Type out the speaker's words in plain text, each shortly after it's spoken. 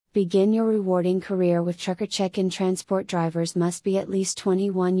Begin your rewarding career with Trucker Check-in. Transport drivers must be at least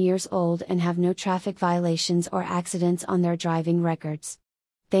 21 years old and have no traffic violations or accidents on their driving records.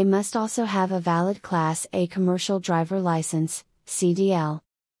 They must also have a valid Class A commercial driver license, CDL.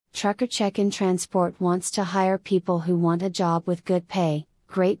 Trucker Check-in Transport wants to hire people who want a job with good pay,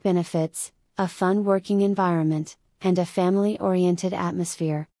 great benefits, a fun working environment, and a family-oriented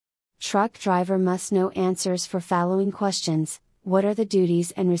atmosphere. Truck driver must know answers for following questions. What are the duties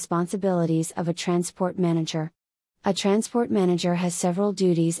and responsibilities of a transport manager? A transport manager has several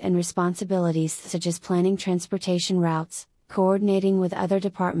duties and responsibilities such as planning transportation routes, coordinating with other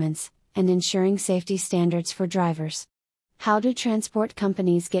departments, and ensuring safety standards for drivers. How do transport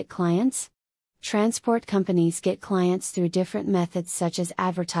companies get clients? Transport companies get clients through different methods such as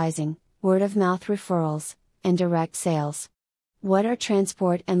advertising, word-of-mouth referrals, and direct sales. What are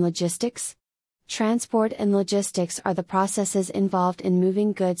transport and logistics? Transport and logistics are the processes involved in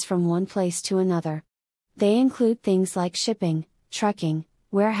moving goods from one place to another. They include things like shipping, trucking,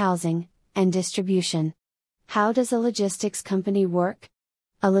 warehousing, and distribution. How does a logistics company work?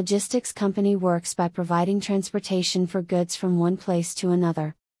 A logistics company works by providing transportation for goods from one place to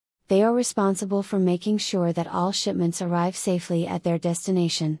another. They are responsible for making sure that all shipments arrive safely at their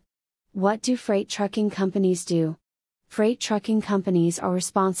destination. What do freight trucking companies do? Freight trucking companies are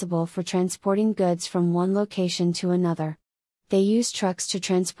responsible for transporting goods from one location to another. They use trucks to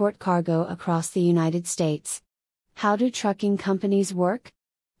transport cargo across the United States. How do trucking companies work?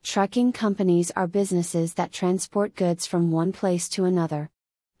 Trucking companies are businesses that transport goods from one place to another.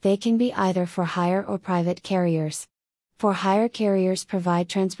 They can be either for hire or private carriers. For hire carriers provide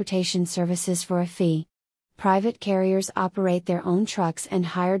transportation services for a fee. Private carriers operate their own trucks and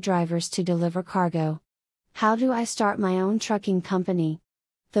hire drivers to deliver cargo. How do I start my own trucking company?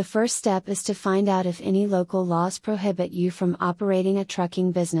 The first step is to find out if any local laws prohibit you from operating a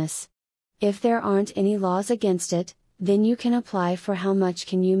trucking business. If there aren't any laws against it, then you can apply for how much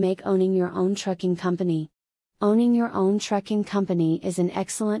can you make owning your own trucking company. Owning your own trucking company is an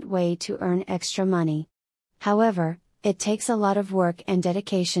excellent way to earn extra money. However, it takes a lot of work and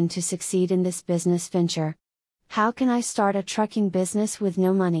dedication to succeed in this business venture. How can I start a trucking business with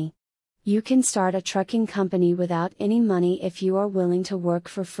no money? You can start a trucking company without any money if you are willing to work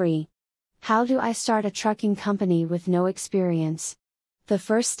for free. How do I start a trucking company with no experience? The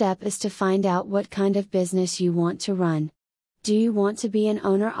first step is to find out what kind of business you want to run. Do you want to be an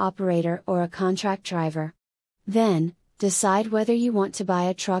owner-operator or a contract driver? Then, decide whether you want to buy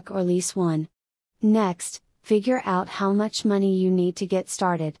a truck or lease one. Next, figure out how much money you need to get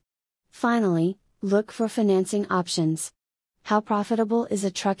started. Finally, look for financing options. How profitable is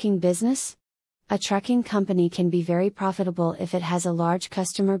a trucking business? A trucking company can be very profitable if it has a large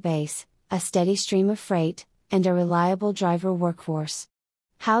customer base, a steady stream of freight, and a reliable driver workforce.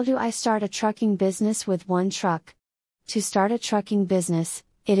 How do I start a trucking business with one truck? To start a trucking business,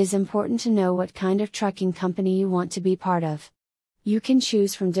 it is important to know what kind of trucking company you want to be part of. You can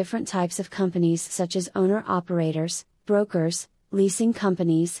choose from different types of companies such as owner-operators, brokers, leasing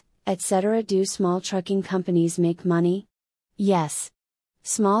companies, etc. Do small trucking companies make money? Yes.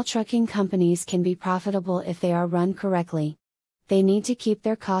 Small trucking companies can be profitable if they are run correctly. They need to keep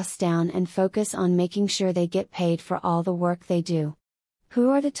their costs down and focus on making sure they get paid for all the work they do.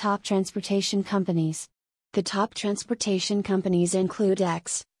 Who are the top transportation companies? The top transportation companies include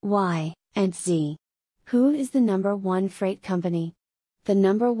X, Y, and Z. Who is the number one freight company? The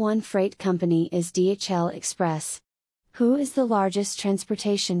number one freight company is DHL Express. Who is the largest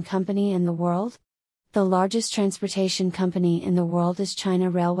transportation company in the world? The largest transportation company in the world is China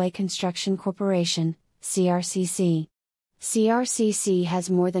Railway Construction Corporation, CRCC. CRCC has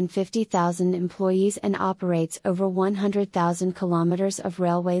more than 50,000 employees and operates over 100,000 kilometers of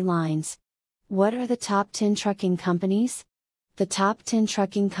railway lines. What are the top 10 trucking companies? The top 10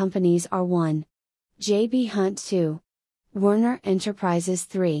 trucking companies are 1. J.B. Hunt 2. Werner Enterprises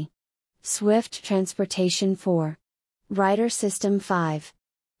 3. Swift Transportation 4. Ryder System 5.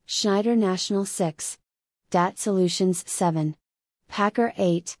 Schneider National 6. DAT Solutions 7. Packer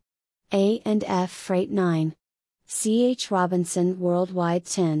 8. A&F Freight 9. C.H. Robinson Worldwide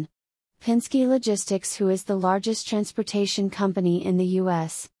 10. Penske Logistics. Who is the largest transportation company in the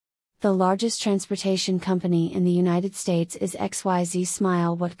U.S.? The largest transportation company in the United States is XYZ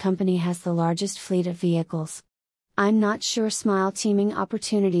Smile. What company has the largest fleet of vehicles? I'm not sure. Smile Teaming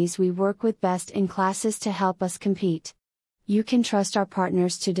Opportunities. We work with best in classes to help us compete. You can trust our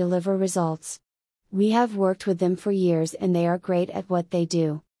partners to deliver results. We have worked with them for years and they are great at what they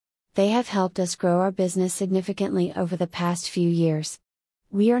do. They have helped us grow our business significantly over the past few years.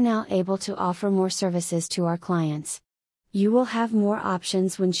 We are now able to offer more services to our clients. You will have more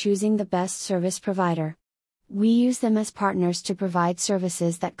options when choosing the best service provider. We use them as partners to provide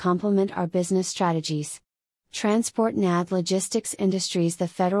services that complement our business strategies. TransportNad Logistics Industries. The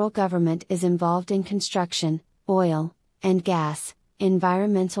federal government is involved in construction, oil, and gas,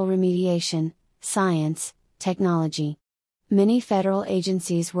 environmental remediation, science, technology. Many federal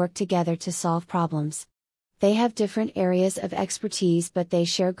agencies work together to solve problems. They have different areas of expertise, but they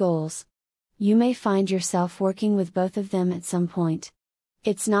share goals. You may find yourself working with both of them at some point.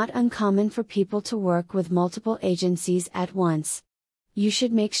 It's not uncommon for people to work with multiple agencies at once. You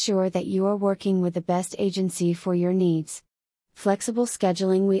should make sure that you are working with the best agency for your needs. Flexible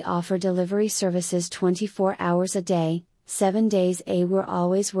scheduling. We offer delivery services 24 hours a day, 7 days a week. We're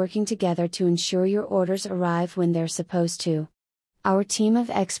always working together to ensure your orders arrive when they're supposed to. Our team of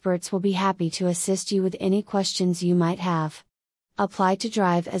experts will be happy to assist you with any questions you might have. Apply to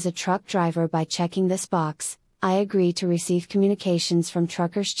drive as a truck driver by checking this box. I agree to receive communications from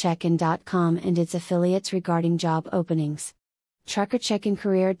TruckersCheckin.com and its affiliates regarding job openings.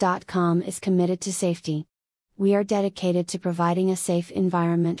 TruckerCheckinCareer.com is committed to safety. We are dedicated to providing a safe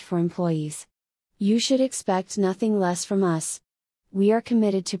environment for employees. You should expect nothing less from us. We are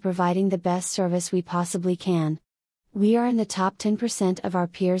committed to providing the best service we possibly can. We are in the top 10% of our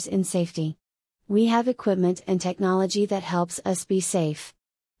peers in safety. We have equipment and technology that helps us be safe.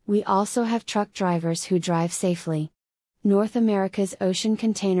 We also have truck drivers who drive safely. North America's ocean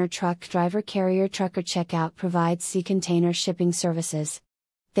container truck driver carrier Trucker Checkout provides sea container shipping services.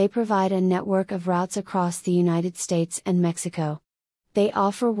 They provide a network of routes across the United States and Mexico. They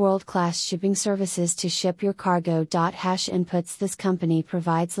offer world-class shipping services to ship your cargo. Inputs. This company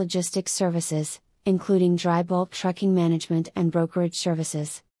provides logistics services, including dry bulk trucking management and brokerage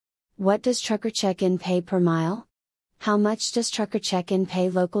services. What does Trucker Check-in pay per mile? How much does Trucker Check-in pay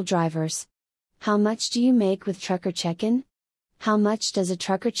local drivers? How much do you make with Trucker Check-in? How much does a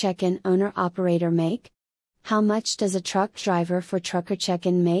Trucker Check-in owner-operator make? How much does a truck driver for Trucker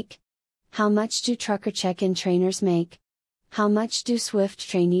Check-in make? How much do Trucker Check-in trainers make? How much do Swift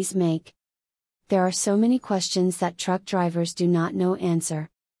trainees make? There are so many questions that truck drivers do not know answer.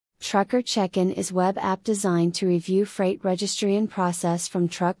 Trucker Check-in is web app designed to review freight registry and process from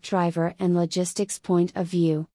truck driver and logistics point of view.